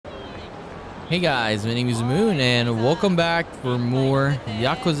Hey guys, my name is Moon and welcome back for more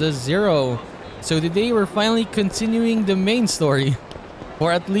Yakuza 0. So today we're finally continuing the main story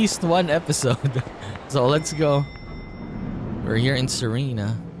for at least one episode. So let's go. We're here in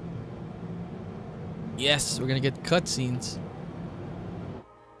Serena. Yes, we're gonna get cutscenes.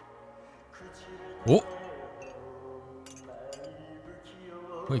 Oh!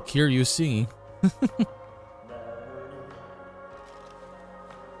 Wait, Kiryu singing.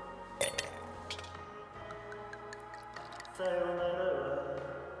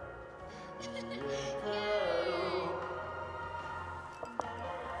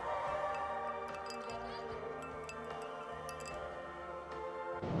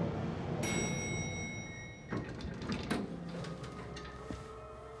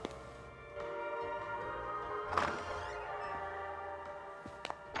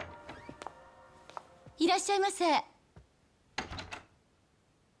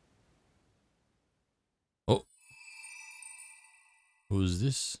 Oh. Who's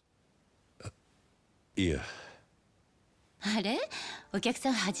this? いや。あれ？お客さ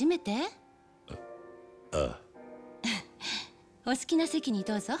ん初めて？ああ。お好きな席に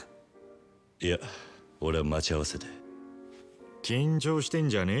どうぞ。いや、俺は待ち合わせで。緊張してん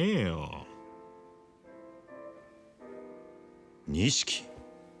じゃねえよ。錦。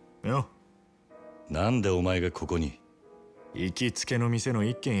よ。なんでお前がここに？行きつけの店の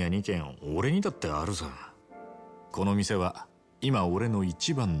1軒や2軒俺にだってあるさ。この店は今俺の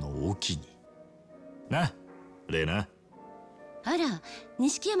一番のお気にな、レナ。あら、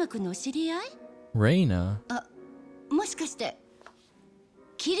錦山君のお知り合い？レイナ。あ、もしかして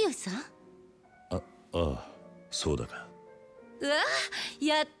桐生さん？ああ、そうだが。うわ、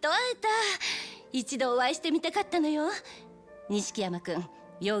やっと会えた。一度お会いしてみたかったのよ。錦山君、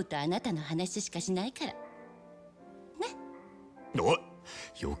酔うとあなたの話しかしないからね。おい、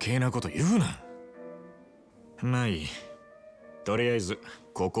余計なこと言うな。まあいい。とりあえず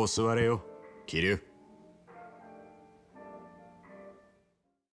ここ座れよ、桐生。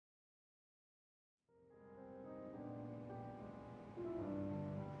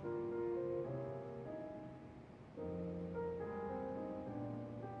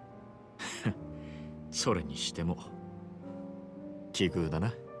それにしても奇遇だな。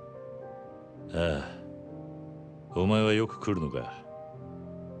ああ、お前はよく来るのか。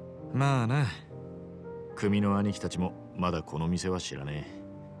まあな、組の兄貴たちもまだこの店は知らね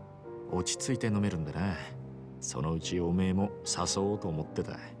え。落ち着いて飲めるんだな。そのうちおめえも誘おうと思って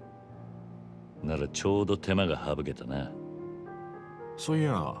た。ならちょうど手間が省けたな。そうい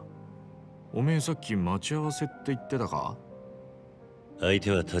や、おめえさっき待ち合わせって言ってたか？相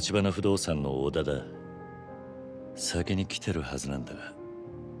手は橘不動産の小田だ。先に来てるはずなんだが。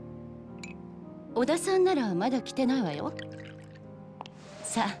小田さんならまだ来てないわよ。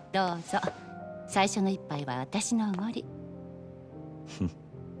さあどうぞ。最初の一杯は私のおごり。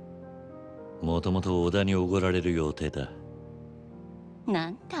もともと小田におごられる予定だ。な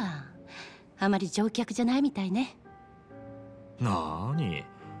んだ、あまり乗客じゃないみたいね。なーに、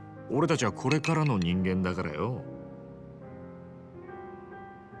俺たちはこれからの人間だからよ。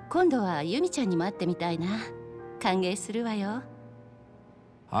今度はユミちゃんにも会ってみたいな。歓迎するわよ。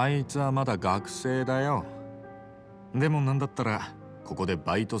あいつはまだ学生だよ。でもなんだったらここで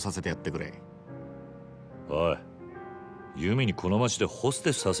バイトさせてやってくれ。おい、ユミにこの町でホス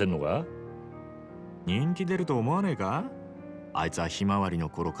テスさせんのか？人気出ると思わねえか？あいつはひまわりの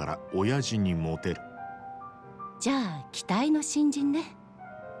頃から親父にモテる。じゃあ期待の新人ね。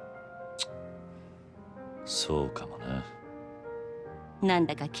そうかもな。なん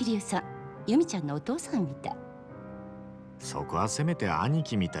だか桐生さん、ユミちゃんのお父さんみたい。そこはせめて兄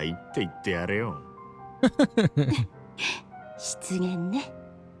貴みたいって言ってやれよ。失言ね。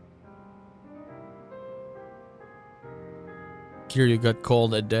Kiryu got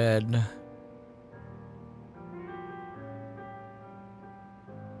called a dad.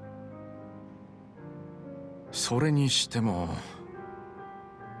 それにしても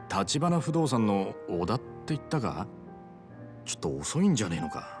橘不動産の小田って言ったか？ちょっと遅いんじゃねえの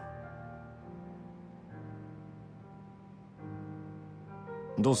か。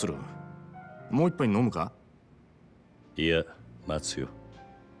どうする？もう一杯飲むか？いや、待つよ。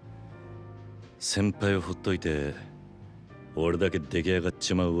先輩をほっといて俺だけ出来上がっ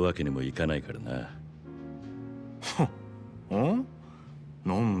ちまうわけにもいかないからな。ん？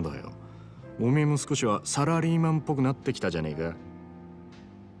なんだよ、おめえも少しはサラリーマンっぽくなってきたじゃねえか。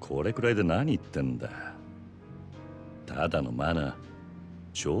これくらいで何言ってんだ。ただのマナー、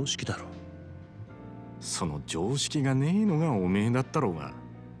常識だろ。その常識がねえのがおめえだったろうが。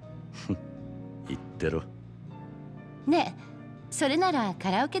言ってろ。ねえ、それなら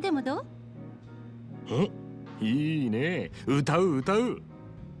カラオケでもどう？いいね。歌う歌う。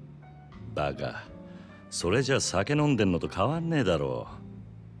バカ、それじゃ酒飲んでんのと変わんねえだろ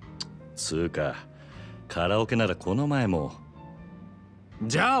う。つうかカラオケならこの前も。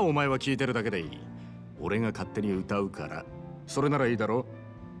じゃあお前は聞いてるだけでいい。俺が勝手に歌うから、それならいいだろ。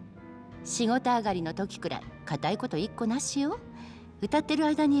仕事上がりの時くらい固いこと一個なしよ。歌ってる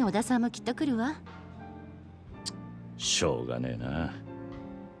間に小田さんもきっと来るわ。しょうがねえな。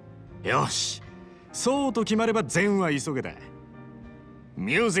よし、そうと決まれば善は急げだ。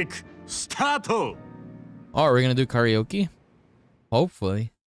ミュージックスタート。 Oh, we're gonna do karaoke?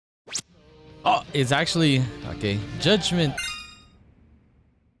 Hopefully. Oh, it's actually... Okay. Judgment.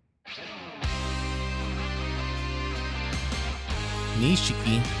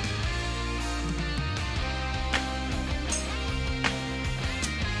 Nishiki.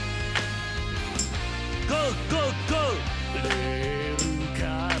 Go, go, go!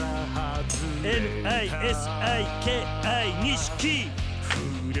 N-I-S-I-K-I 錦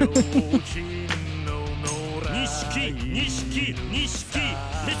錦レッ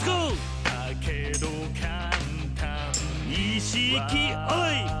ツゴー意識お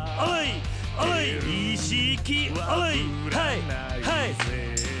いおいおい意識おいはいはい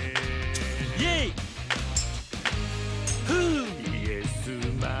イェイフーイエス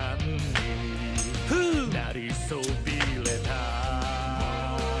マンにフーなりそびれた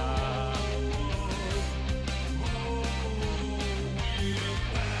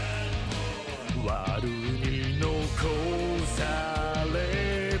悪に残され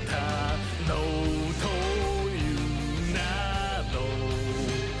たのという名の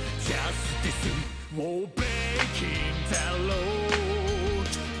ジャスティスをベイキンだろう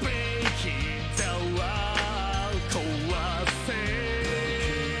ベイキンだわ壊せ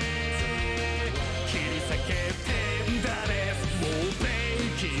切り裂けてんだねもうベイ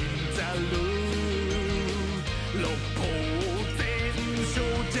キンだろう六法全書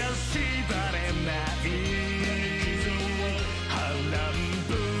じゃ縛れない波乱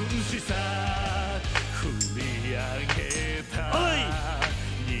分子さ振り上げた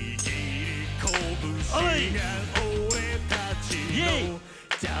握り拳が俺たちの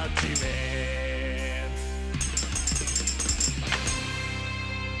ジャッジメン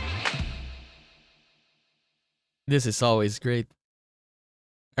ト This is always great.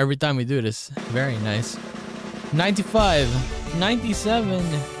 Every time we do this, very nice. 95, 97,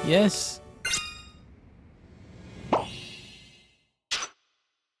 yes.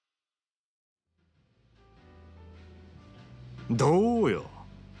 どうよ。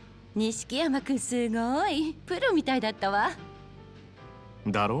錦山くんすごいプロみたいだったわ。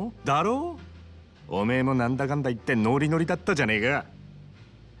だろだろ。おめえもなんだかんだ言ってノリノリだったじゃねえか。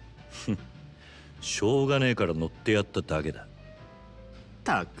しょうがねえから乗ってやっただけだ。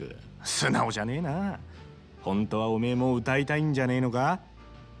たく素直じゃねえな。本当はおめえも歌いたいんじゃねえのか。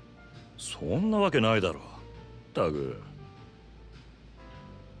そんなわけないだろ。たく。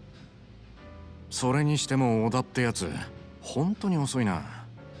それにしても小田ってやつ本当に遅いな。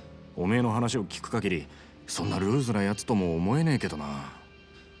おめえの話を聞く限りそんなルーズなやつとも思えねえけどな。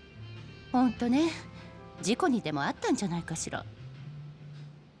ほんとね、事故にでもあったんじゃないかしら。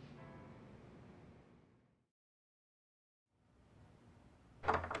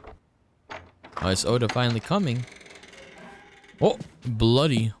Oh, is Oda finally coming? Oh,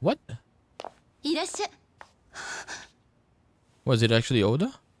 bloody. What? いらっしゃ。Was it actually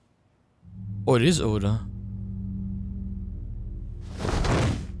Oda? Oh, it is Oda.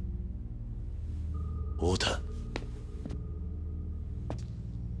 Oda.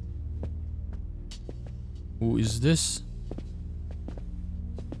 Who is this?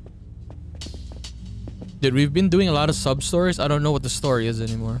 Dude, we've been doing a lot of sub stories. I don't know what the story is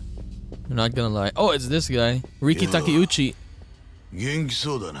anymore. I'm not gonna lie. Oh, it's this guy. Riki Takeuchi. 元気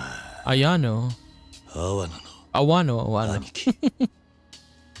そうだな。 Ayano. 阿波野の Awano. 兄貴。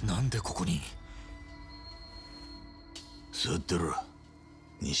なんでここに。座ってろ、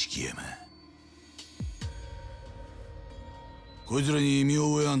錦山。こいつらに見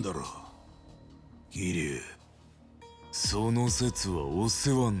覚えあんだろ。桐生。その説はお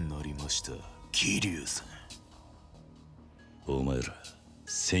世話になりました、桐生さん。お前ら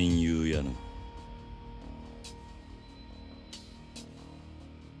戦友やの。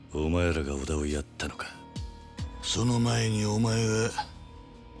お前らが小田をやったのか。その前にお前が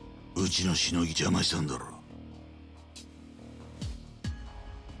うちのしのぎ邪魔したんだろ。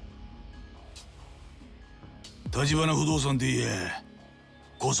立花不動産って言え、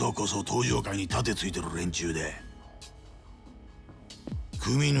こそこそ登場会に盾ついてる連中で。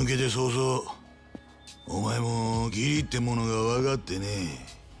組抜けて早々お前も義理ってものが分かってね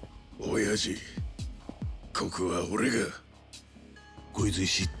え。親父ここは俺が。こいつ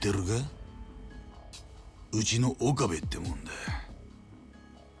知ってるか？うちの岡部ってもんだ。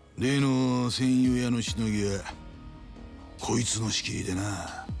例の戦友屋のしのぎはこいつの仕切りで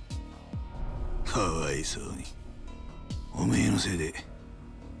な。かわいそうにおめえのせいで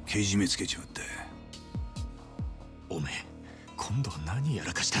けじめつけちまった。おめえ今度は何や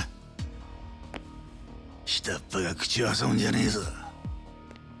らかした？下っ端が口を挟むんじゃねえぞ。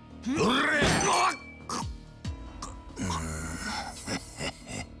おら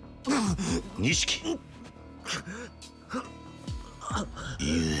錦。いや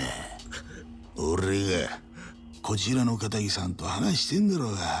俺がこちらの片木さんと話してんだ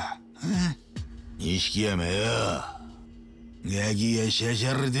ろうが。錦山よ、ガキがシャシ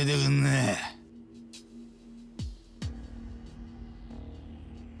ャラ出てくんな。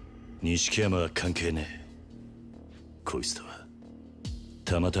錦山は関係ねえ。こいつとは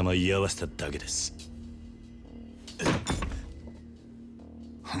たまたま居合わせただけです。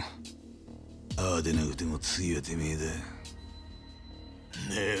ああでなくても次はてめえだ。ね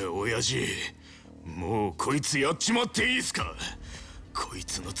え親父、もうこいつやっちまっていいっすか？こい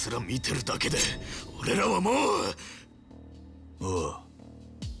つの面見てるだけで俺らはもう。おう、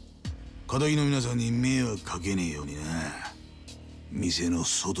片木の皆さんに迷惑かけねえようにな。店の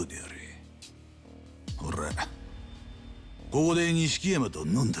外でやれ。ほらここで錦山と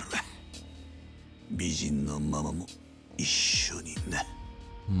飲んだら美人のママも一緒にな。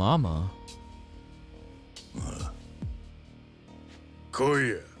ママ？来い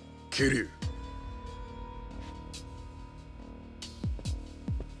や、キリュウ。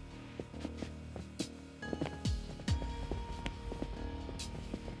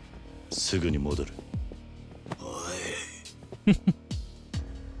すぐに戻る。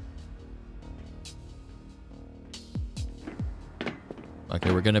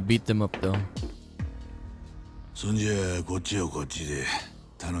Okay, we're gonna beat them up though. そんじゃこっちはこっちで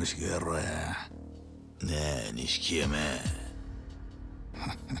楽しくやろうや。ねえ錦山。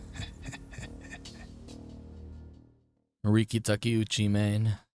Riki Takeuchi,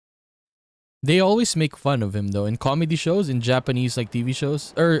 man. They always make fun of him though in comedy shows, in Japanese like TV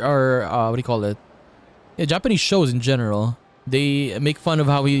shows, or what do you call it? Yeah, Japanese shows in general. They make fun of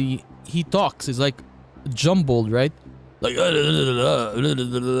how he talks. It's like jumbled, right? Like 俺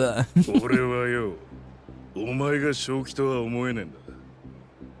はよ、お前が正気とは思えねえんだ。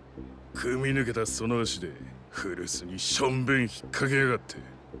組み抜けたその足で古巣にしょんべん引っ掛けやがって。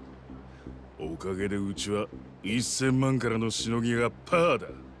おかげでうちは1000万からのしのぎがパーだ。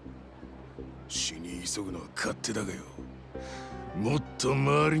死に急ぐのは勝手だがよ、もっと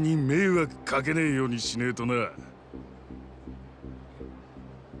周りに迷惑かけねえようにしねえとな。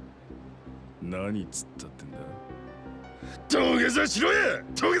何つったってんだ。土下座しろや、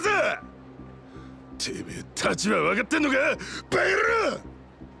土下座。てめえたちは分かってんのか、バカ野郎。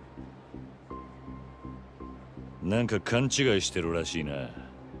なんか勘違いしてるらしいな。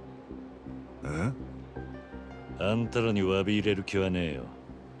あんたらに詫び入れる気はねえよ。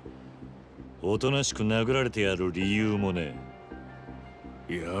おとなしく殴られてやる理由もね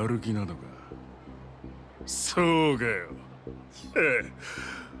え。やる気なのか。そうかよ。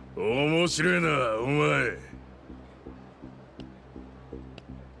面白いなお前。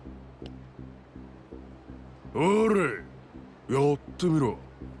おれ、やってみろ。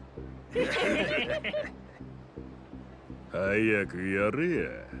早くやれや。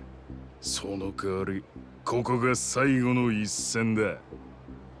その代わりここが最後の一戦だ。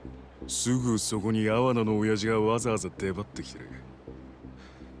すぐそこに阿波野の親父がわざわざ出張ってきてる。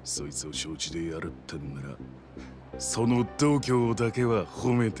そいつを承知でやるってんならその度胸だけは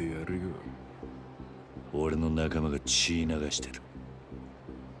褒めてやるよ。俺の仲間が血流してる。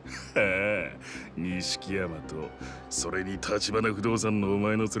はあ、錦山とそれに立花不動産のお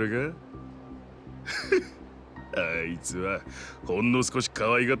前の連れか。あいつはほんの少し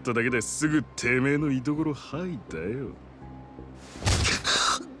可愛がっただけですぐてめえの居所吐いたよ。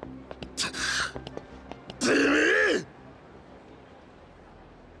てめえ！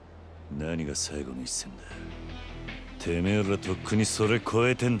何が最後の一戦だ。てめえらとっくにそれ超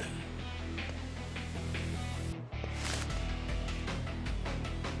えてんだ。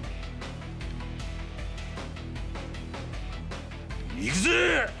行く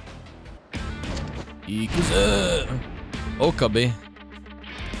ぜ！行くぜ! Okabe.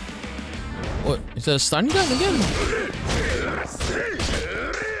 What? Is that a stun gun again?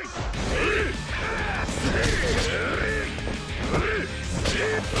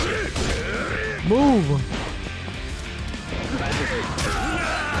 Move!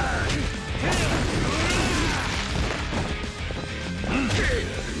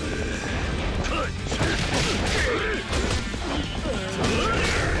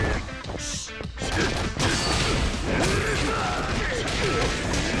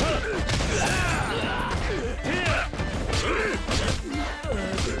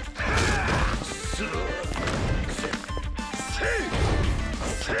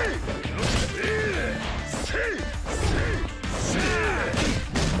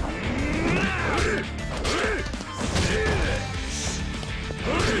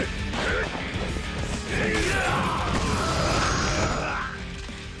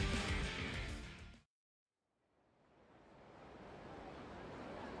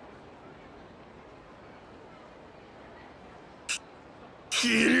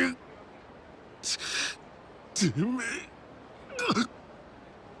 Kiryu! てめ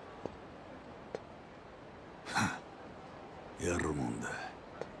えやるもんだ。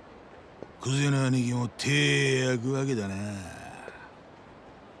クゼの兄貴も手焼くわけだな。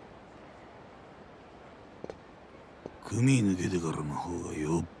組抜けてからの方が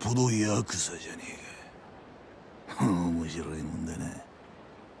よっぽどヤクザじゃねえか。面白いもんだな。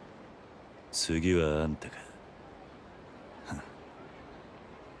次はあんたか。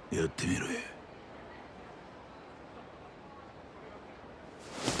やってみろよ。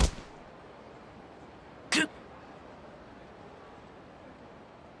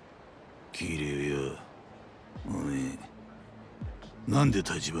桐生よ、おめえなんで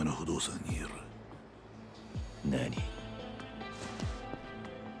橘不動産にいる？何？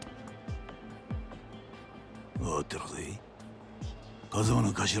分かってるぜ。風間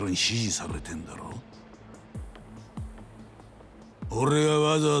の頭に指示されてんだろ。俺が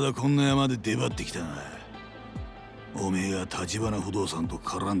わざわざこんな山で出張ってきたな。おめえが橘不動産と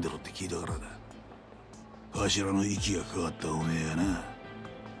絡んでろって聞いたからだ。頭の息がかかったおめえがな。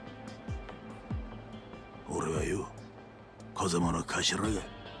俺はよ、風間の頭が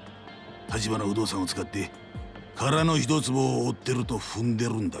橘不動産を使って殻の一坪を追ってると踏んで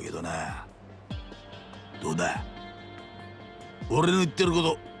るんだけどな。どうだ、俺の言ってるこ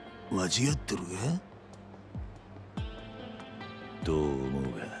と間違ってるか？どう思う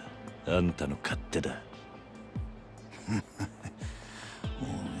があんたの勝手だ。おめえ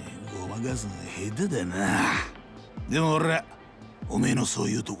ごまかすの下手だな。でも俺はおめえのそう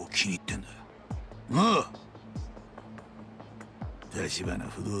いうとこ気に入ってんだ。なあ橘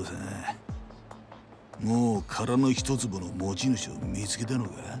不動産、もう殻の一坪の持ち主を見つけたの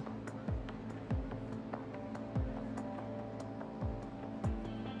か？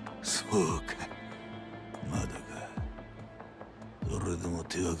そうか、まだか。それでも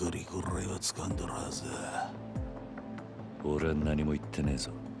手がかりくらいは掴んだるはずだ。俺は何も言ってねえ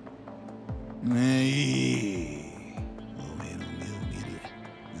ぞ。ねえ、いい。おめえの目を見る。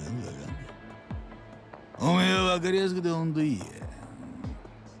全部わかんない。おめえは分かりやすくてほんといいや。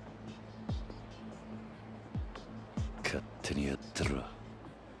勝手にやってろ。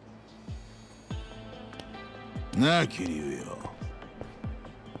なあ桐生よ、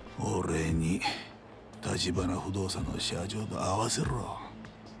俺に橘不動産の社長と合わせろ。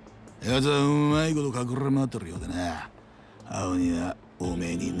奴はうまいこと隠れ回ってるようでな。青にはお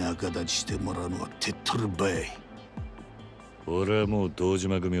めえに仲立ちしてもらうのが手っ取り早い。俺はもう堂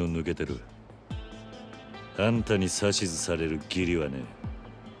島組を抜けてる。あんたに指図される義理はね。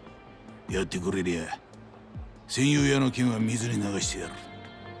やってくれりゃ戦友屋の剣は水に流してやる。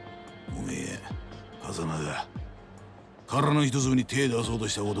おめえや風間が殻の一粒に手出そうと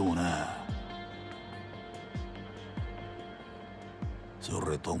したこともな。そ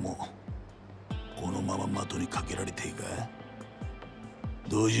れともこのまま的にかけられていか？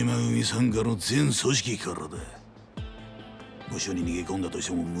堂島組傘下の全組織からだ。無所に逃げ込んだとし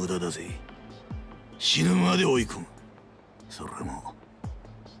ても無駄だぜ。死ぬまで追い込む。それも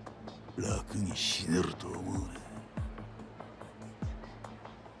楽に死ねると思う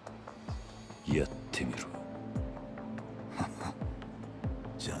な。やってみろ。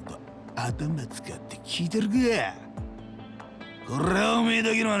ちゃんと頭使って聞いてるか？これはおめえ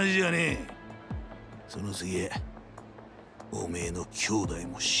だけの話じゃねえ。その次はおめえの兄弟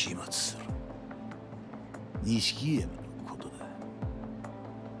も始末する。錦山のことだ。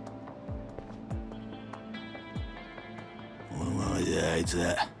このままじゃあいつ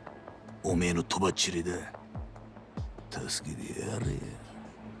はおめえのとばっちりだ。助けてやれ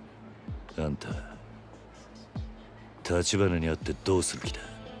や。あんた橘に会ってどうする気だ？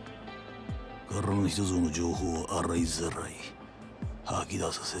殻の一つの情報を洗いざらい吐き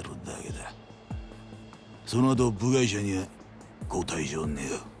出させるだけだ。その後部外者にはご退場願う。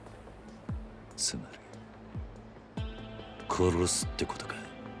つまり殺すってことか。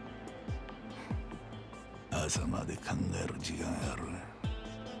朝まで考える時間ある。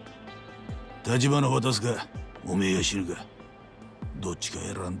橘渡すかおめえが死ぬか、どっちか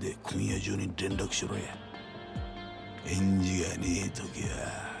選んで今夜中に連絡しろや。返事がねえときは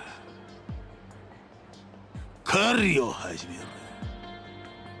狩りを始める。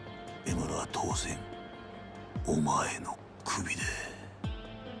獲物は当然お前の首で。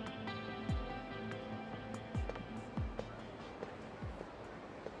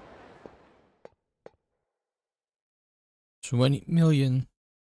$20 million.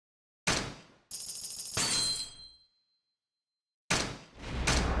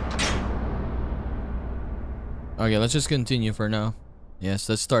 Okay, let's just continue for now. Yes,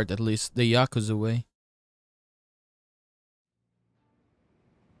 let's start at least the Yakuza way.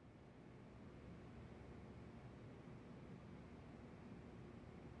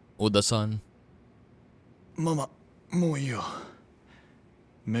 小田さん。ママ、もういいよ。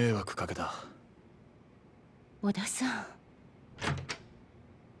迷惑かけた。小田さん。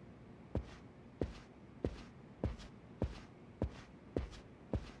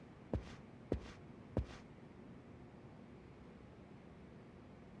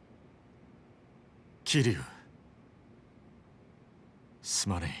桐生、す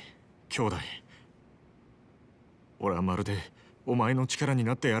まねえ兄弟。俺はまるでお前の力に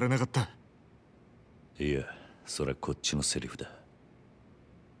なってやれなかった。いや、それはこっちのセリフだ。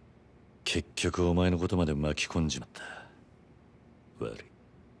結局お前のことまで巻き込んじまった。悪い。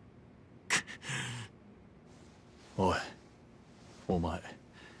おい、お前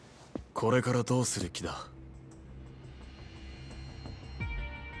これからどうする気だ？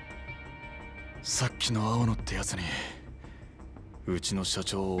さっきの青野ってやつにうちの社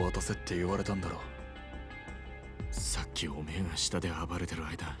長を渡せって言われたんだろ。さっきおめえが下で暴れてる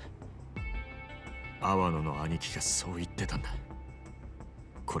間、阿波野の兄貴がそう言ってたんだ。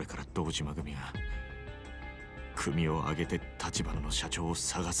これから堂島組が組を挙げて立花の社長を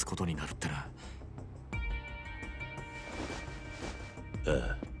探すことになるってな。あ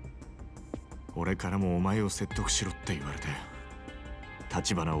あ、俺からもお前を説得しろって言われて、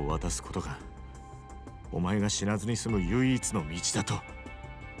立花を渡すことがお前が死なずに済む唯一の道だ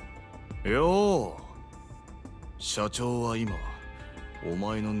と。よう、社長は今お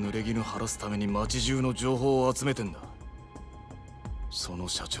前の濡れ衣晴らすために町中の情報を集めてんだ。その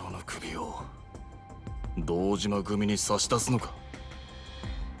社長の首を堂島組に差し出すのか？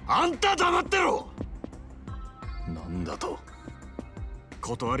あんた黙ってろ。なんだと？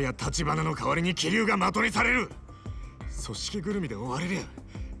断りゃ立花の代わりに桐生が的にされる。組織ぐるみで追われりゃ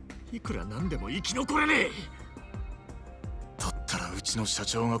いくらなんでも生き残れねえ。だったらうちの社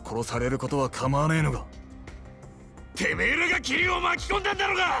長が殺されることは構わねえのか？てめえらが桐生を巻き込んだんだ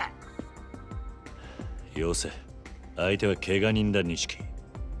ろうが。よせ、相手は怪我人だ、錦。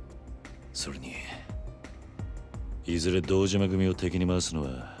それにいずれ堂島組を敵に回すの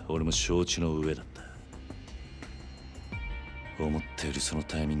は俺も承知の上だった。思ったよりその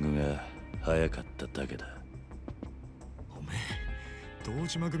タイミングが早かっただけだ。おめえ堂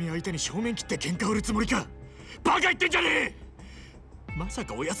島組相手に正面切って喧嘩売るつもりか？バカ言ってんじゃねえ。まさ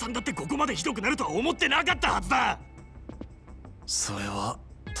か親さんだってここまでひどくなるとは思ってなかったはずだ。それは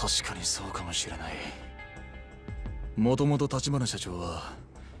確かにそうかもしれない。もともと立花社長は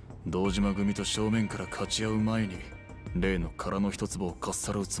堂島組と正面から勝ち合う前に例の殻の一粒をかっ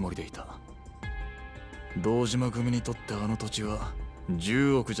さらうつもりでいた。堂島組にとってあの土地は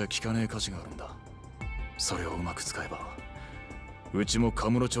10億じゃ効かねえ価値があるんだ。それをうまく使えばうちもカ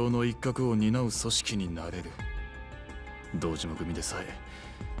ムロ町の一角を担う組織になれる。堂島組でさ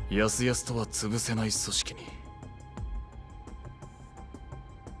えやすやすとは潰せない組織に。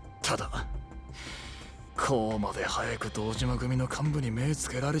ただこうまで早く堂島組の幹部に目つ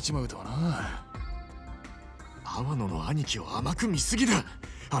けられちまうとはな。阿波野の兄貴を甘く見すぎだ。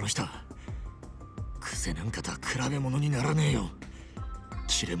あの人クセなんかとは比べ物にならねえよ。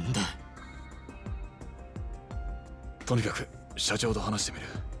切れ者だ。とにかく社長と話してみる。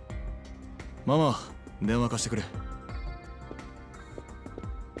ママ、電話貸してくれ。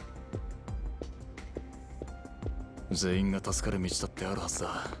全員が助かる道だってあるはず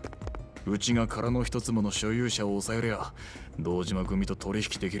だ。うちが殻の一つもの所有者を抑えりゃ堂島組と取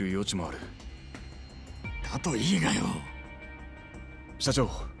引できる余地もある。だといいがよ。社長、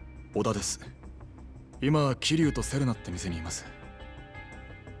小田です。今桐生とセレナって店にいます。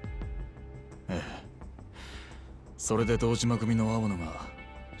ええ、それで堂島組の青野が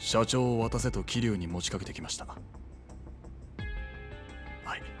社長を渡せと桐生に持ちかけてきました。は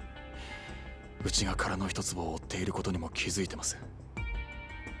い、うちが殻の一粒を追っていることにも気づいてます。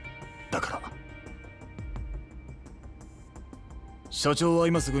だから社長は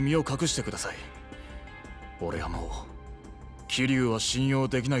今すぐ身を隠してください。俺はもう桐生は信用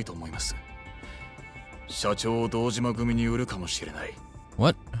できないと思います。社長を堂島組に売るかもしれない。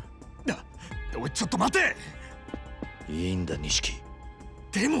 What? おいちょっと待て。いいんだ、錦。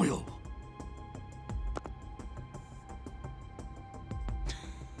でもよ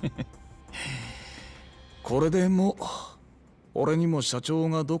これでもう俺にも社長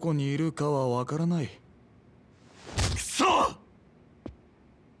がどこにいるかはわからない。くそ。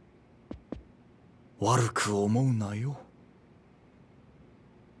悪く思うなよ。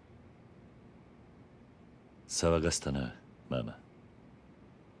騒がせたな、ママ。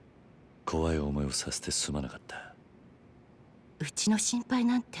怖い思いをさせてすまなかった。うちの心配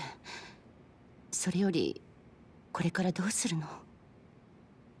なんて。それよりこれからどうするの？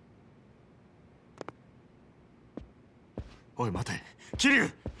おい待て桐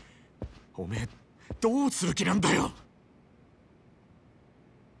生。おめえどうする気なんだよ。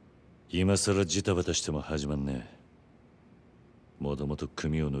今さらジタバタしても始まんねえ。もともと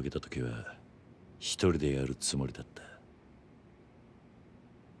組を抜けた時は一人でやるつもりだった。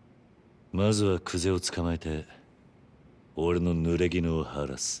まずはクゼを捕まえて俺の濡れ衣を晴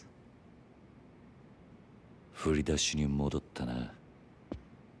らす。振り出しに戻ったな。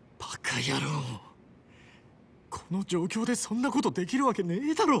バカ野郎、この状況でそんなことできるわけね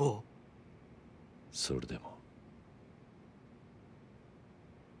えだろ。それでも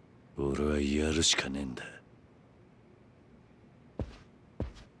俺はやるしかねえんだ。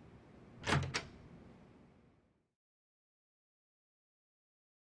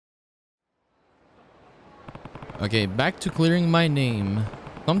Okay, back to clearing my name.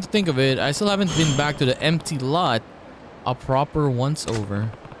 Come to think of it, I still haven't been back to the empty lot a proper once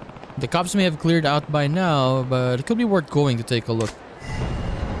over. The cops may have cleared out by now, but it could be worth going to take a look.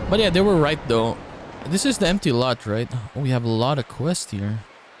 But yeah, they were right though. This is the empty lot, right? Oh, we have a lot of quests here.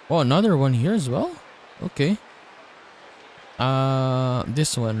 Oh, another one here as well? Okay.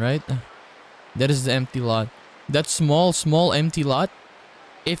 This one, right? That is the empty lot. That small empty lot.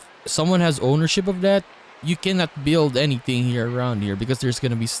 If someone has ownership of that, you cannot build anything here around here because there's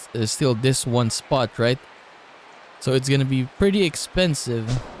gonna be still this one spot, right? So it's gonna be pretty expensive.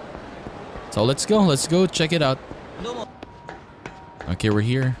 So let's go check it out. Okay, we're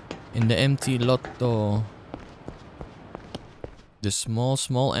here in the empty lotto. The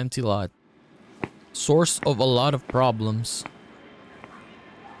small empty lot. Source of a lot of problems.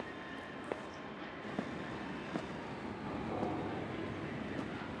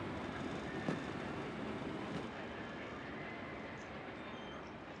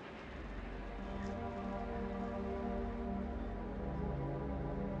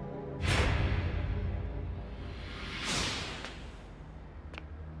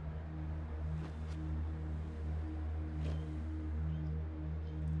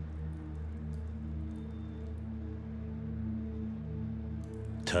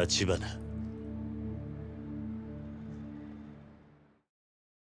 Dojima.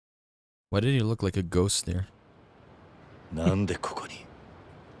 Why did he look like a ghost there? なんでここに？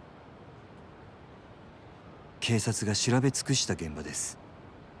警察が調べ尽くした現場です。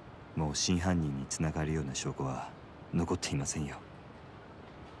もう真犯人につながるような証拠は残っていませんよ。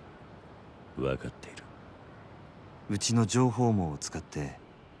分かっている。うちの情報網を使って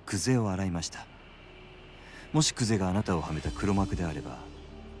クゼを洗いました。もしクゼがあなたをはめた黒幕であれば、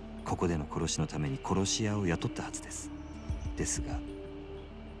ここでの殺しのために殺し屋を雇ったはずです。ですが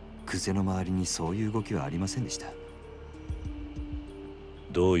クゼの周りにそういう動きはありませんでした。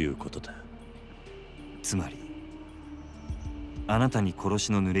どういうことだ？つまりあなたに殺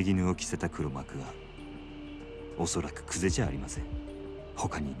しの濡れ衣を着せた黒幕はおそらくクゼじゃありません。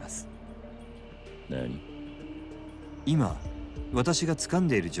他にいます。何？今私が掴ん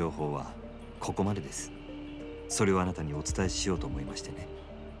でいる情報はここまでです。それをあなたにお伝えしようと思いましてね。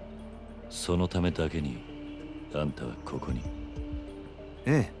そのためだけにあんたはここに？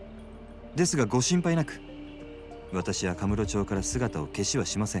ええ。ですがご心配なく、私はカムロ町から姿を消しは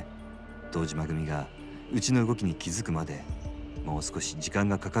しません。堂島組がうちの動きに気づくまでもう少し時間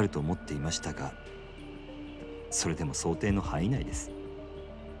がかかると思っていましたが、それでも想定の範囲内です。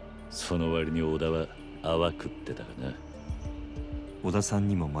その割に小田は泡食ってたかな。小田さん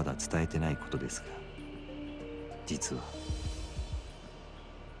にもまだ伝えてないことですが、実は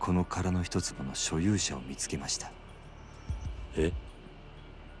この殻の一粒の所有者を見つけました。え？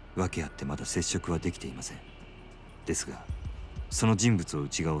訳あってまだ接触はできていません。ですがその人物をう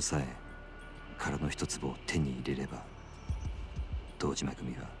ちが抑え、殻の一粒を手に入れれば、堂島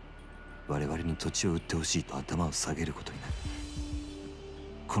組は我々に土地を売ってほしいと頭を下げることになる。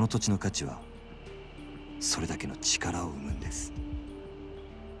この土地の価値はそれだけの力を生むんです。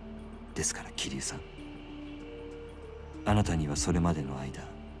ですから桐生さん、あなたにはそれまでの間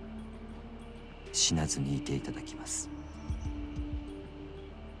死なずにいていただきます。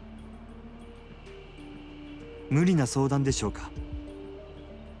無理な相談でしょうか？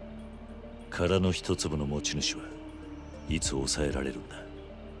殻の一粒の持ち主はいつ抑えられるんだ？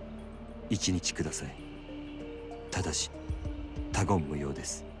一日ください。ただし他言無用で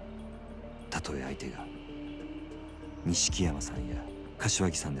す。たとえ相手が錦山さんや柏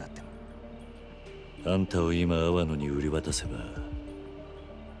木さんであっても。あんたを今阿波野に売り渡せば、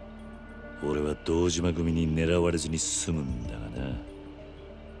俺は堂島組に狙われずに済むんだがな。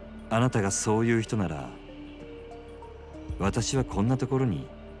あなたがそういう人なら、私はこんなところに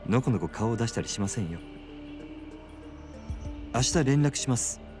のこのこ顔を出したりしませんよ。明日連絡しま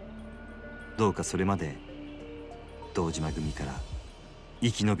す。どうかそれまで堂島組から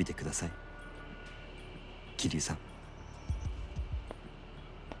生き延びてください。桐生さん。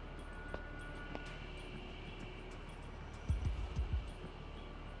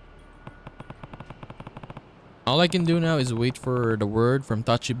All I can do now is wait for the word from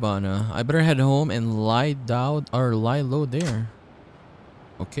Tachibana. I better head home and lie down or lie low there.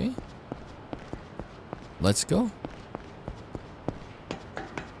 Okay. Let's go.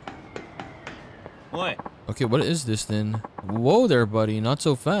 Oi. Okay, what is this then? Whoa there, buddy. Not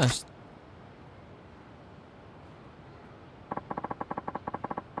so fast.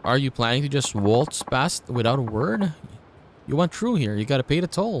 Are you planning to just waltz past without a word? You went through here. You gotta pay the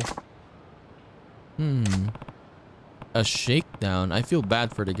toll. A shakedown. I feel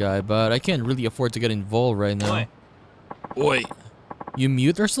bad for the guy, but I can't really afford to get involved right now. Oi. You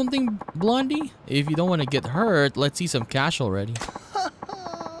mute or something, Blondie? If you don't want to get hurt, let's see some cash already.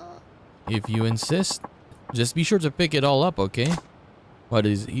 If you insist. Just be sure to pick it all up, okay? What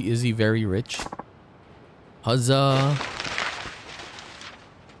is he very rich? Huzzah.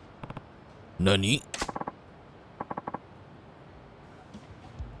 Nani?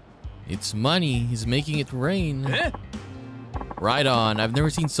 It's money. He's making it rain. Right on. I've never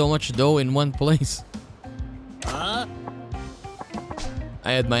seen so much dough in one place. I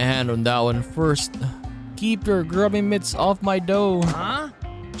had my hand on that one first. Keep your grubby mitts off my dough.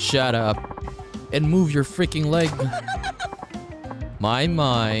 Shut up. And move your freaking leg.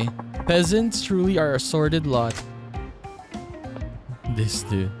 My. Peasants truly are a sordid lot. This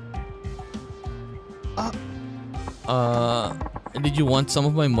dude. Did you want some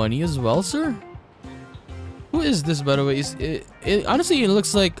of my money as well, sir? Who is this, by the way? Honestly, it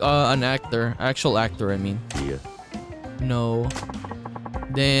looks like an actor. Actual actor, I mean. Yeah. No.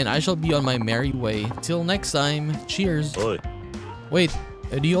 Then I shall be on my merry way. Till next time. Cheers. Oi. Wait,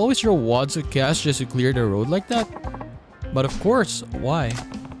 do you always throw wads of cash just to clear the road like that? But of course, why?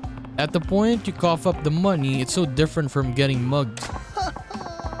 At the point you cough up the money, it's so different from getting mugged.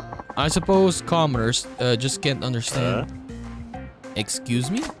 I suppose commoners just can't understand. Excuse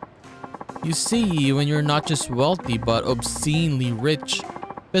me? You see, when you're not just wealthy but obscenely rich,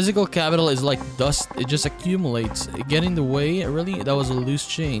 physical capital is like dust. It just accumulates. Get in the way? Really? That was a loose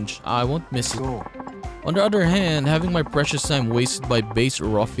change. I won't miss it. On the other hand, having my precious time wasted by base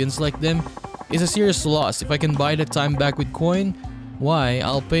ruffians like them is a serious loss. If I can buy the time back with coin, why,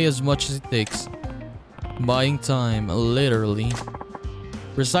 I'll pay as much as it takes. Buying time, literally.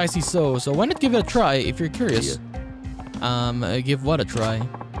 Precisely so. So why not give it a try if you're curious? Give what a try?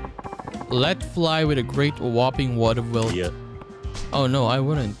 Let fly with a great whopping wad of will. Yeah. Oh no, I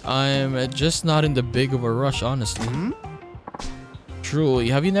wouldn't. I'm just not in the big of a rush, honestly. Truly,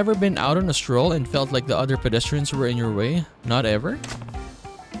 have you never been out on a stroll and felt like the other pedestrians were in your way? Not ever?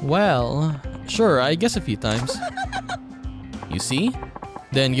 Well, sure, I guess a few times. You see?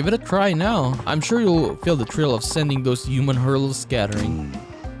 Then give it a try now. I'm sure you'll feel the thrill of sending those human hurls scattering.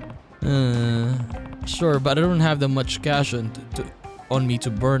 Sure, but I don't have that much cash on me to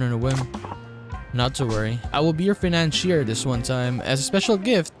burn on a whim. Not to worry. I will be your financier this one time. As a special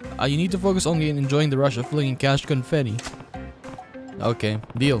gift, you need to focus only on enjoying the rush of flinging cash confetti. Okay,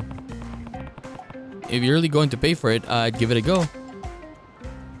 deal. If you're really going to pay for it, I'd give it a go.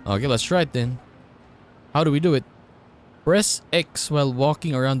 Okay, let's try it then. How do we do it? Press X while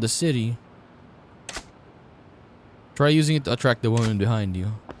walking around the city. Try using it to attract the woman behind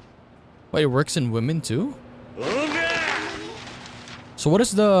you. Wait, it works in women too? So what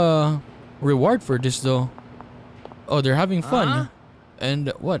is the reward for this though? Oh, they're having fun.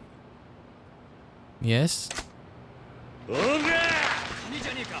 And what? Yes?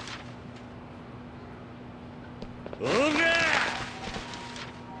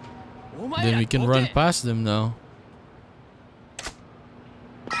 Then we can run past them now.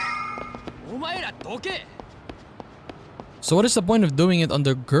 So what is the point of doing it on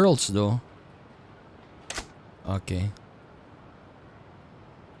the girls though? Okay.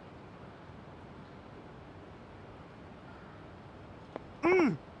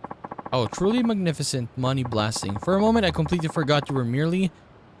 Oh, truly magnificent money blasting. For a moment I completely forgot you were merely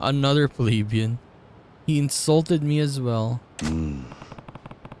another plebeian. He insulted me as well.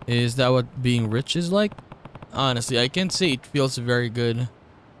 Is that what being rich is like? Honestly, I can't say it feels very good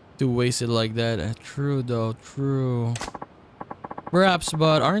to waste it like that. True though, true. Perhaps,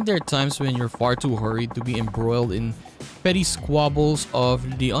 but aren't there times when you're far too hurried to be embroiled in petty squabbles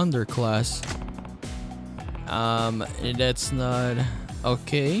of the underclass? That's not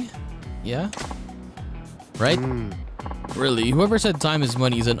okay. Yeah? Right? Really, whoever said time is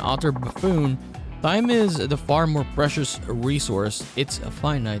money is an utter buffoon. Time is the far more precious resource. It's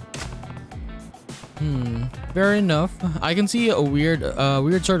finite. Fair enough. I can see a weird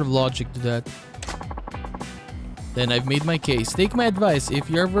sort of logic to that. Then I've made my case. Take my advice. If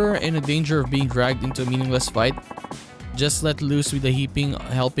you're ever in a danger of being dragged into a meaningless fight, just let loose with a heaping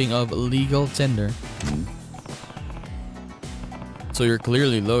helping of legal tender. So you're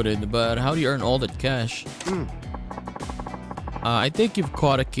clearly loaded, but how do you earn all that cash? I think you've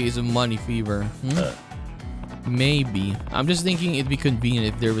caught a case of money fever. Maybe. I'm just thinking it'd be convenient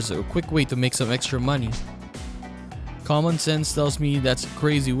if there was a quick way to make some extra money. Common sense tells me that's a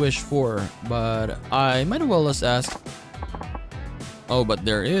crazy wish for, but I might as well just ask. Oh, but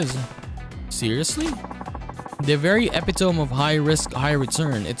there is. Seriously? The very epitome of high risk, high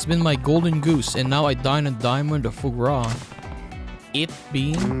return. It's been my golden goose, and now I dine on diamond of foie gras. It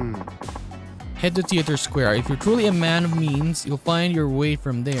being... Head to Theater Square. If you're truly a man of means, you'll find your way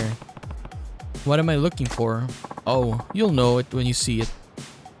from there. What am I looking for? Oh, you'll know it when you see it.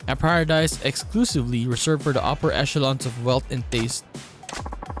 A paradise exclusively reserved for the upper echelons of wealth and taste.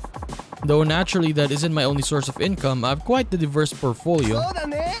 Though naturally that isn't my only source of income, I have quite the diverse portfolio.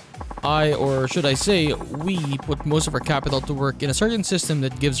 Or should I say, we put most of our capital to work in a certain system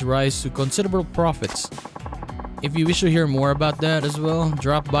that gives rise to considerable profits. If you wish to hear more about that as well,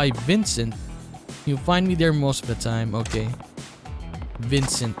 drop by Vincent. You'll find me there most of the time. Okay.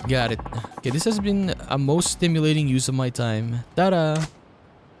 Vincent, got it. Okay, this has been a most stimulating use of my time. Ta-da!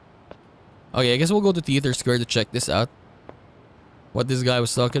 Okay, I guess we'll go to Theater Square to check this out. What this guy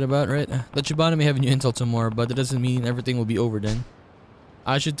was talking about, right? Tachibana may have new intel tomorrow, but that doesn't mean everything will be over then.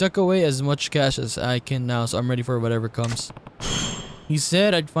 I should tuck away as much cash as I can now, so I'm ready for whatever comes. He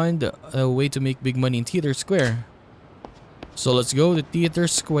said I'd find a way to make big money in Theater Square. So let's go to Theater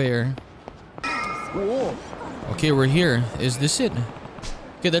Square. Okay, we're here. Is this it?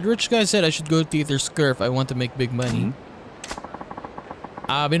 Okay, that rich guy said I should go to Theater Square if I want to make big money.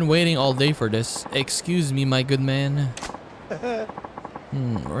 I've been waiting all day for this. Excuse me, my good man.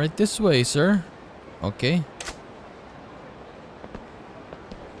 Right this way, sir. Okay.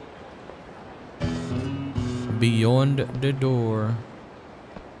 Beyond the door.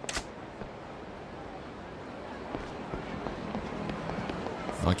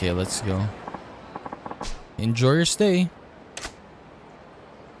 Okay, let's go. Enjoy your stay.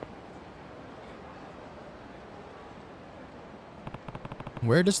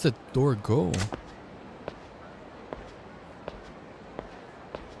 Where does the door go?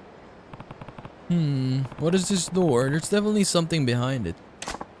 What is this door? There's definitely something behind it.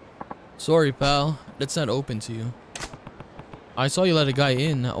 Sorry, pal. That's not open to you. I saw you let a guy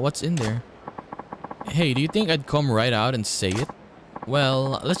in. What's in there? Hey, do you think I'd come right out and say it?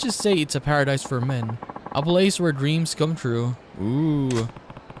 Well, let's just say it's a paradise for men. A place where dreams come true. Ooh.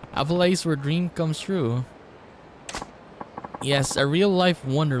 A place where dream comes true. Yes, a real-life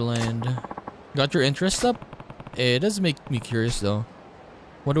wonderland. Got your interest up? It does make me curious, though.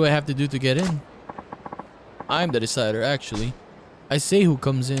 What do I have to do to get in? I'm the decider, actually. I say who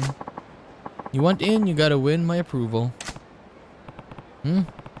comes in. You want in, you gotta win my approval.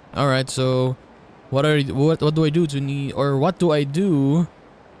 Alright, so... What do I do to need... Or what do I do...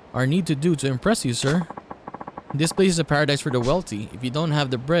 Or need to do to impress you, sir? This place is a paradise for the wealthy. If you don't have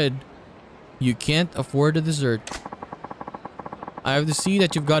the bread, you can't afford the dessert. I have to see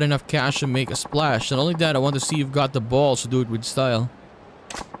that you've got enough cash to make a splash. Not only that, I want to see you've got the balls to do it with style.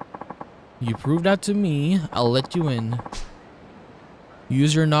 You prove that to me, I'll let you in.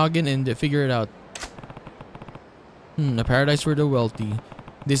 Use your noggin and figure it out. A paradise for the wealthy.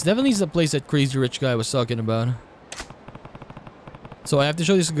 This definitely is the place that crazy rich guy was talking about. So I have to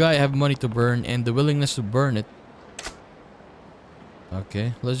show this guy I have money to burn and the willingness to burn it.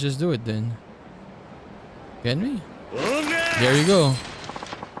 Okay, let's just do it then. Can we? There you go.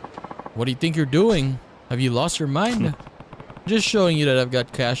 What do you think you're doing? Have you lost your mind? Just showing you that I've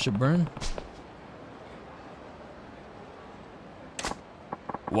got cash to burn.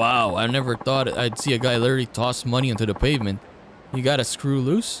 Wow, I never thought I'd see a guy literally toss money onto the pavement. You got a screw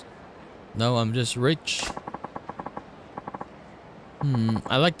loose? No, I'm just rich.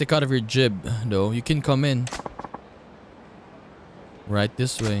 I like the cut of your jib, though. You can come in. Right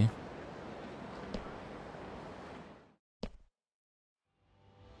this way.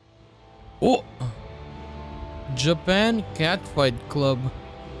 Oh! Japan Catfight Club.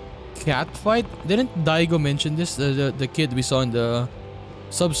 Catfight? Didn't Daigo mention this? The kid we saw in the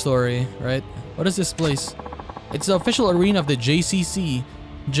sub-story, right? What is this place? It's the official arena of the JCC,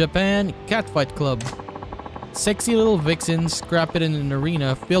 Japan Catfight Club. Sexy little vixens scrap it in an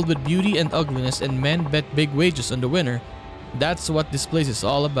arena filled with beauty and ugliness, and men bet big wages on the winner. That's what this place is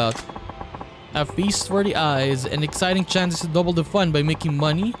all about. A feast for the eyes, and exciting chances to double the fun by making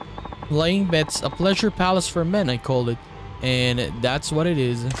money. Laying bets, a pleasure palace for men, I call it. And that's what it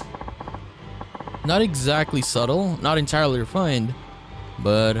is. Not exactly subtle, not entirely refined,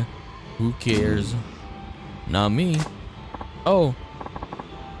 but who cares? Not me. Oh.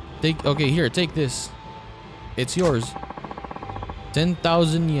 Okay, here, take this. It's yours.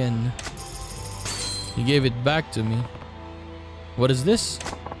 10,000 yen. You gave it back to me. What is this?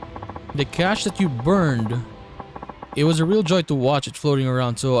 The cash that you burned. It was a real joy to watch it floating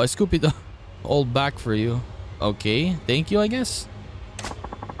around, so I scoop it all back for you. Okay, thank you, I guess.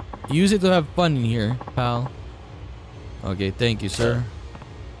 Use it to have fun in here, pal. Okay, thank you, sir.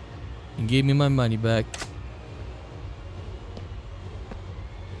 You gave me my money back.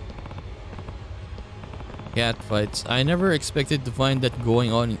 Cat fights. I never expected to find that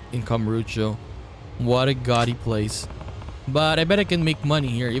going on in Kamurocho. What a gaudy place. But I bet I can make money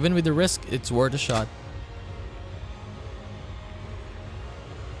here. Even with the risk, it's worth a shot.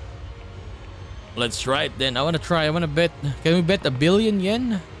 Let's try it then. I want to try. I want to bet. Can we bet 1 billion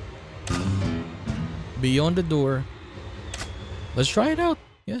yen? Beyond the door. Let's try it out.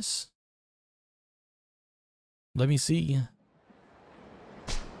 Yes. Let me see.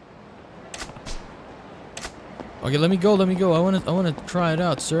 Okay, let me go. Let me go. I want to try it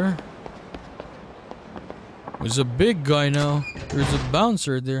out, sir. There's a big guy now. There's a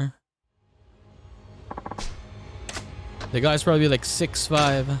bouncer there. The guy's probably like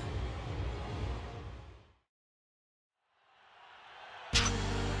 6'5".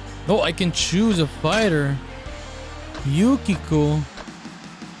 Oh, I can choose a fighter. Yukiko.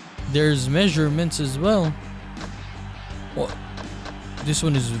 There's measurements as well. What? This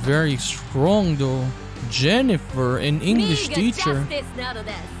one is very strong though. Jennifer, an English teacher.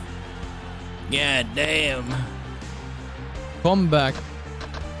 Yeah, damn. Comeback.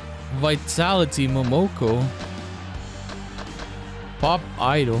 Vitality, Momoko. Pop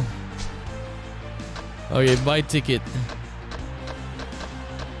Idol. Okay, buy ticket.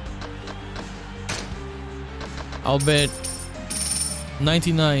 I'll bet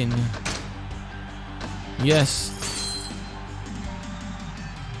 99. Yes.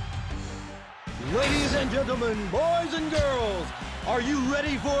 Ladies and gentlemen, boys and girls, are you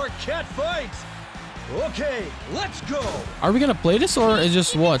ready for cat fights? Okay, let's go. Are we gonna play this or is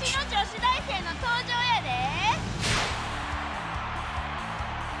just watch?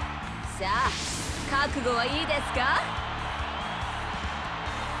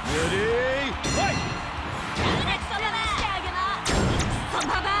 Ready, fight!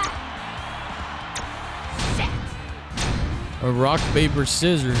 A rock, paper,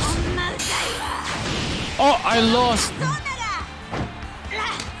 scissors. Oh, I lost.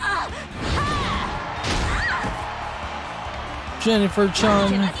 Jennifer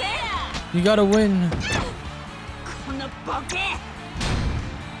Chan, you gotta win.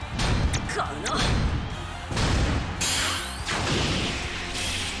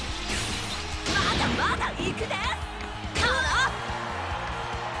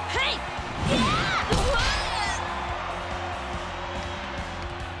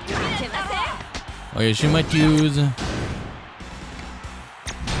 Okay, she might use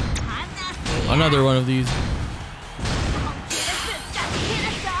another one of these.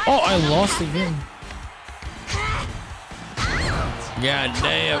 Oh, I lost again. God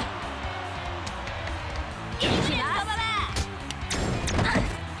damn.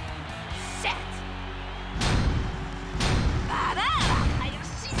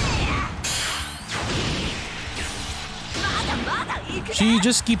 She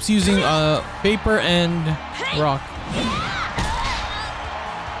just keeps using paper and rock.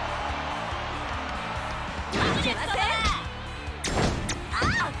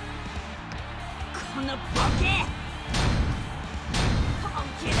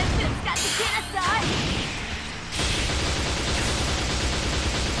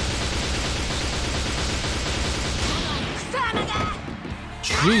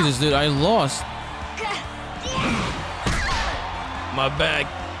 Jesus, dude, I lost. My bag.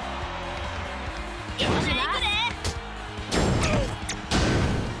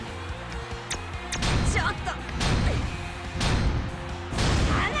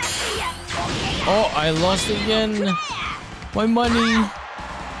 Oh, I lost again. My money.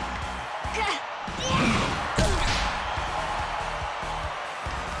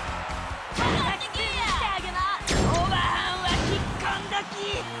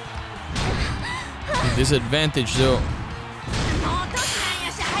 Disadvantage though.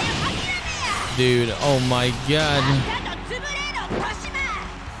 Dude, oh my god.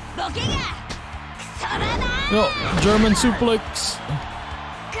 Oh, German suplex.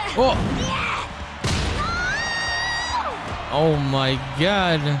 Oh. Oh my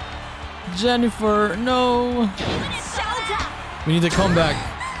god. Jennifer, no. We need to come back.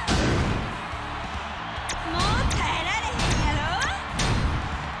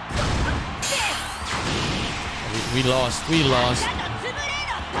 We lost. We lost.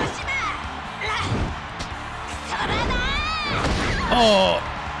 Oh.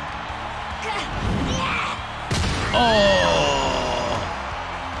 Oh.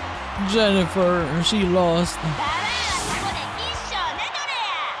 Jennifer, she lost.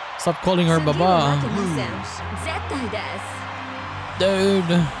 Stop calling her Baba.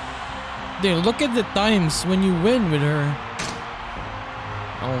 Dude. Dude, look at the times when you win with her.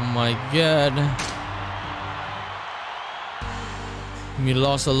 Oh my god. We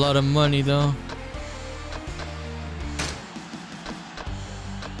lost a lot of money though.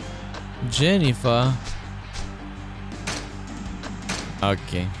 Jennifer.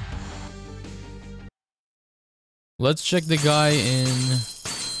 Okay. Let's check the guy in...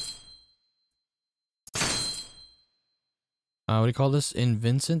 what do you call this? In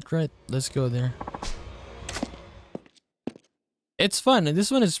Vincent, right? Let's go there. It's fun.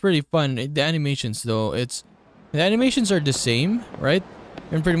 This one is pretty fun. The animations though, the animations are the same, right?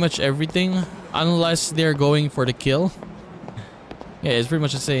 And pretty much everything, unless they're going for the kill. Yeah, it's pretty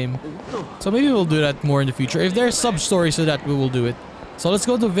much the same. So maybe we'll do that more in the future. If there's sub-stories to that, we will do it. So let's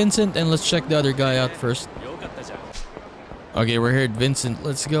go to Vincent and let's check the other guy out first. Okay, we're here at Vincent.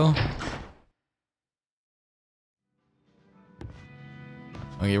 Let's go.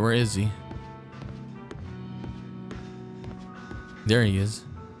 Okay, where is he? There he is.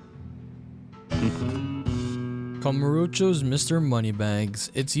 Kamurocho's Mr.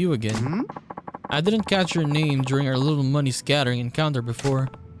 Moneybags. It's you again. I didn't catch your name during our little money scattering encounter before.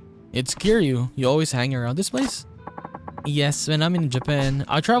 It's Kiryu. You always hang around this place? Yes, when I'm in Japan.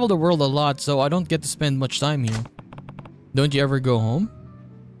 I travel the world a lot, so I don't get to spend much time here. Don't you ever go home?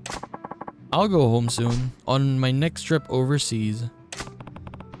 I'll go home soon, on my next trip overseas.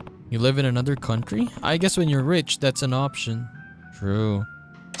 You live in another country? I guess when you're rich, that's an option. True.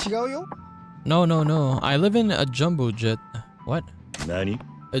 No. I live in a jumbo jet. What? Nani?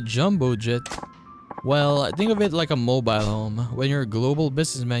 A jumbo jet? Well, think of it like a mobile home. When you're a global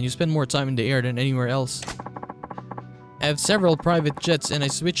businessman, you spend more time in the air than anywhere else. I have several private jets and I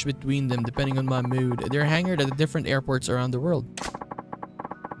switch between them depending on my mood. They're hangared at different airports around the world.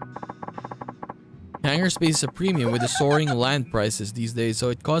 Hangar space is a premium with the soaring land prices these days, so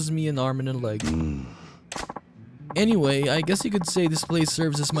it costs me an arm and a leg. Anyway, I guess you could say this place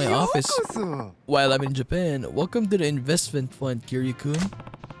serves as my office while I'm in Japan. Welcome to the investment fund, Kiryu-kun.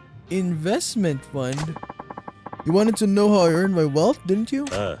 Investment fund? You wanted to know how I earned my wealth, didn't you?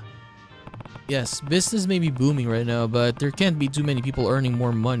 Yes, business may be booming right now, but there can't be too many people earning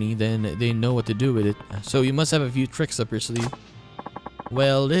more money than they know what to do with it. So you must have a few tricks up your sleeve.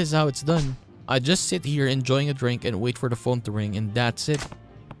 Well, this is how it's done. I just sit here enjoying a drink and wait for the phone to ring, and that's it.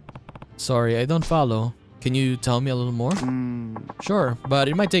 Sorry, I don't follow. Can you tell me a little more? Sure, but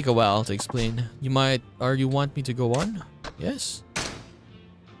it might take a while to explain. You want me to go on? Yes.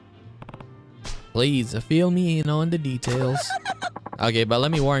 Please, fill me in on the details. Okay, but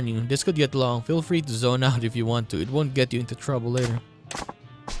let me warn you, this could get long. Feel free to zone out if you want to. It won't get you into trouble later.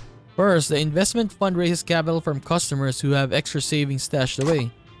 First, the investment fund raises capital from customers who have extra savings stashed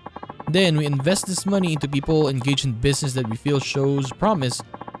away. Then, we invest this money into people engaged in business that we feel shows promise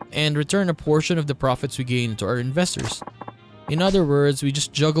and return a portion of the profits we gain to our investors. In other words, we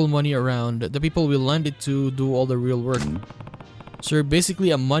just juggle money around. The people we lend it to do all the real work. So you're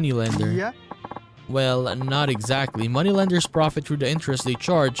basically a money lender. Yeah. Well, not exactly. Moneylenders profit through the interest they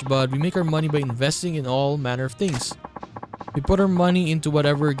charge, but we make our money by investing in all manner of things. We put our money into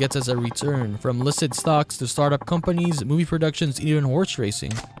whatever gets us a return, from listed stocks to startup companies, movie productions, even horse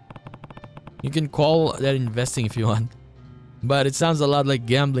racing. You can call that investing if you want, but it sounds a lot like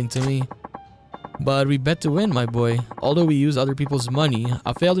gambling to me. But we bet to win, my boy. Although we use other people's money,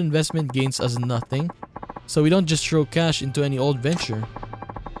 a failed investment gains us nothing, so we don't just throw cash into any old venture.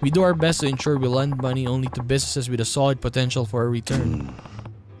 We do our best to ensure we lend money only to businesses with a solid potential for a return.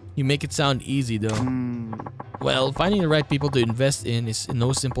 You make it sound easy though. Well, finding the right people to invest in is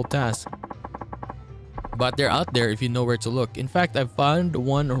no simple task. But they're out there if you know where to look. In fact, I've found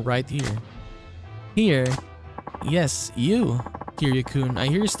one right here. Here? Yes, you, Kiryu-kun. I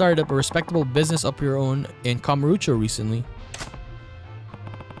hear you started up a respectable business up your own in Kamurocho recently.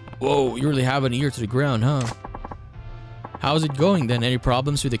 Whoa, you really have an ear to the ground, huh? How's it going then? Any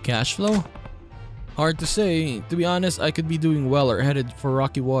problems with the cash flow? Hard to say. To be honest, I could be doing well or headed for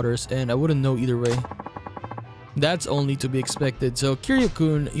rocky waters, and I wouldn't know either way. That's only to be expected. So,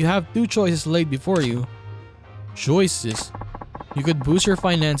 Kiryu-kun, you have two choices laid before you. Choices? You could boost your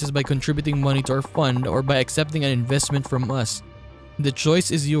finances by contributing money to our fund or by accepting an investment from us. The choice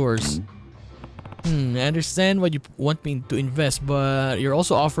is yours. I understand what you want me to invest, but you're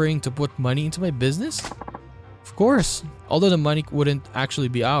also offering to put money into my business? Of course. Although the money wouldn't actually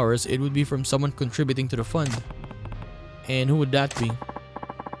be ours, it would be from someone contributing to the fund. And who would that be?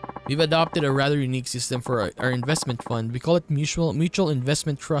 We've adopted a rather unique system for our investment fund. We call it mutual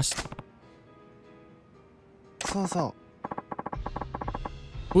investment trust.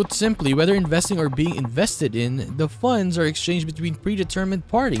 Put simply, whether investing or being invested in, the funds are exchanged between predetermined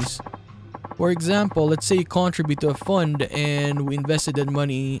parties. For example, let's say you contribute to a fund and we invested that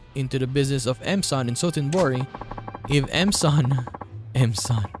money into the business of M-san in Sotenbori. If M-san,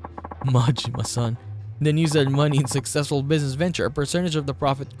 Majima-san, then use that money in successful business venture, a percentage of the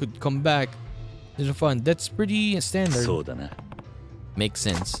profit could come back to the fund. That's pretty standard. Makes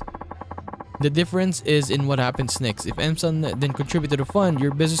sense. The difference is in what happens next. If M-san then contribute to the fund,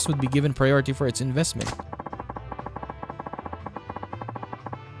 your business would be given priority for its investment.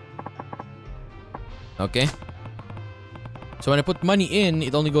 Okay. So when I put money in,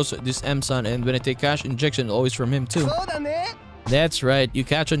 it only goes to this M-san, and when I take cash injection, always from him too. That's right, you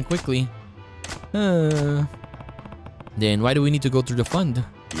catch on quickly. Then why do we need to go through the fund?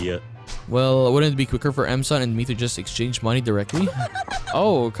 Yeah. Well, wouldn't it be quicker for M-san and me to just exchange money directly?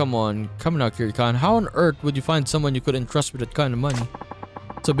 Oh, come on. Come on, Kiryu-kan. How on earth would you find someone you could entrust with that kind of money?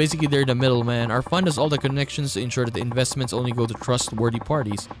 So basically, they're the middleman. Our fund has all the connections to ensure that the investments only go to trustworthy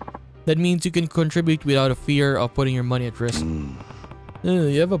parties. That means you can contribute without a fear of putting your money at risk.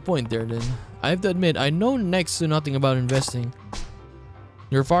 You have a point there then. I have to admit, I know next to nothing about investing.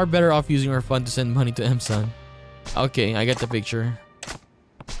 You're far better off using our fund to send money to M-san. Okay, I get the picture.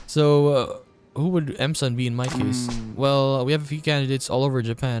 So, who would M-san be in my case? Well, we have a few candidates all over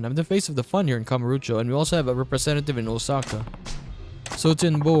Japan. I'm the face of the fund here in Kamurocho, and we also have a representative in Osaka.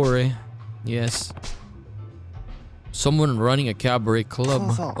 Sotenbori. Yes. Someone running a cabaret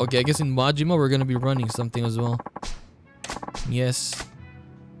club. Okay, I guess in Majima we're gonna be running something as well. Yes.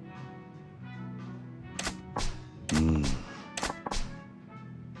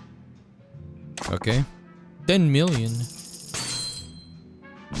 Okay. 10 million.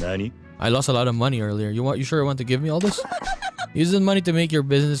 Nani? I lost a lot of money earlier. You sure want to give me all this? Use the money to make your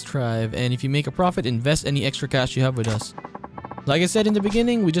business thrive, and if you make a profit, invest any extra cash you have with us. Like I said in the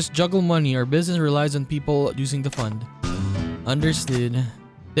beginning, we just juggle money. Our business relies on people using the fund. Understood.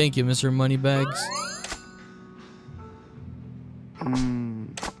 Thank you, Mr. Moneybags.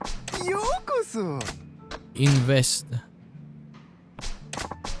 Invest.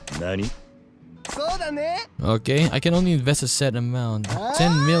 Nani? Okay, I can only invest a set amount.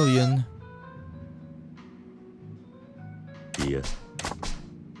 10 million. Yeah.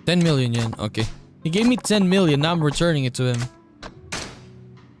 10 million yen. Okay. He gave me 10 million. Now I'm returning it to him.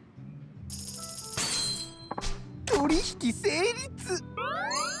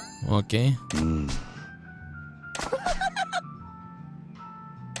 Okay.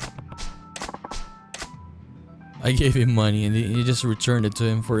 I gave him money and he just returned it to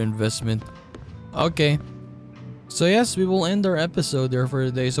him for investment. Okay. So yes, we will end our episode there for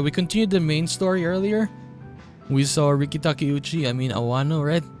today. So we continued the main story earlier. We saw Riki Takeuchi, Awano,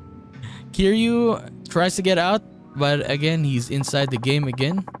 right? Kiryu tries to get out, but again, he's inside the game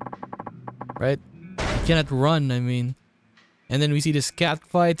again. Right? He cannot run, And then we see this cat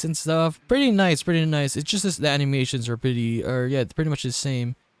fights and stuff. Pretty nice, pretty nice. It's just the animations are pretty much the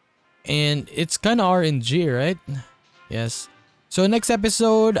same. And it's kind of RNG, right? Yes. So next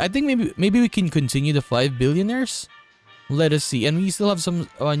episode, I think maybe we can continue the 5 billionaires. Let us see. And we still have some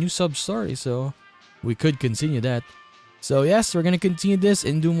new sub stories, so we could continue that. So yes, we're gonna continue this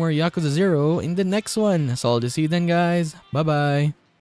and do more Yakuza 0 in the next one. So I'll just see you then, guys. Bye bye.